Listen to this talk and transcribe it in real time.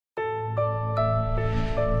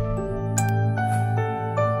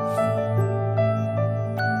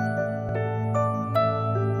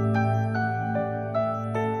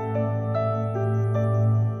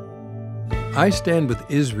I Stand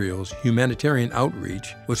with Israel's humanitarian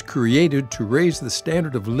outreach was created to raise the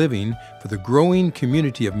standard of living for the growing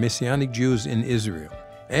community of Messianic Jews in Israel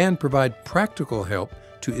and provide practical help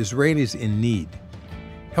to Israelis in need.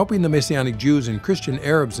 Helping the Messianic Jews and Christian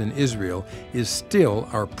Arabs in Israel is still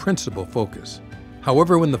our principal focus.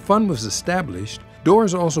 However, when the fund was established,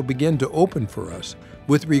 doors also began to open for us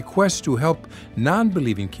with requests to help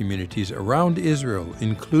non-believing communities around Israel,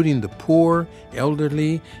 including the poor,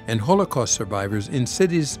 elderly, and Holocaust survivors in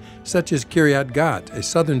cities such as Kiryat Gat, a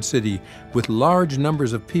southern city with large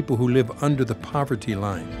numbers of people who live under the poverty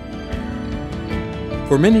line.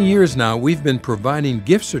 For many years now, we've been providing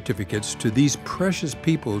gift certificates to these precious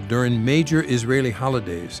people during major Israeli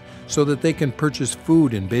holidays so that they can purchase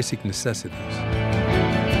food and basic necessities.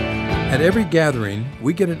 At every gathering,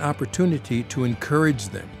 we get an opportunity to encourage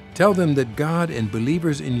them, tell them that God and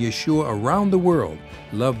believers in Yeshua around the world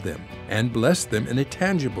love them and bless them in a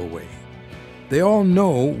tangible way. They all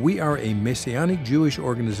know we are a Messianic Jewish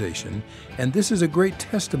organization, and this is a great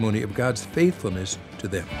testimony of God's faithfulness to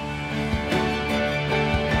them.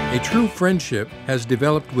 A true friendship has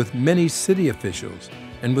developed with many city officials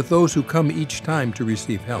and with those who come each time to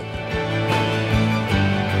receive help.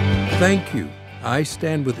 Thank you, I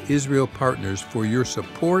Stand with Israel partners, for your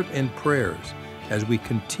support and prayers as we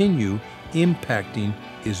continue impacting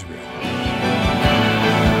Israel.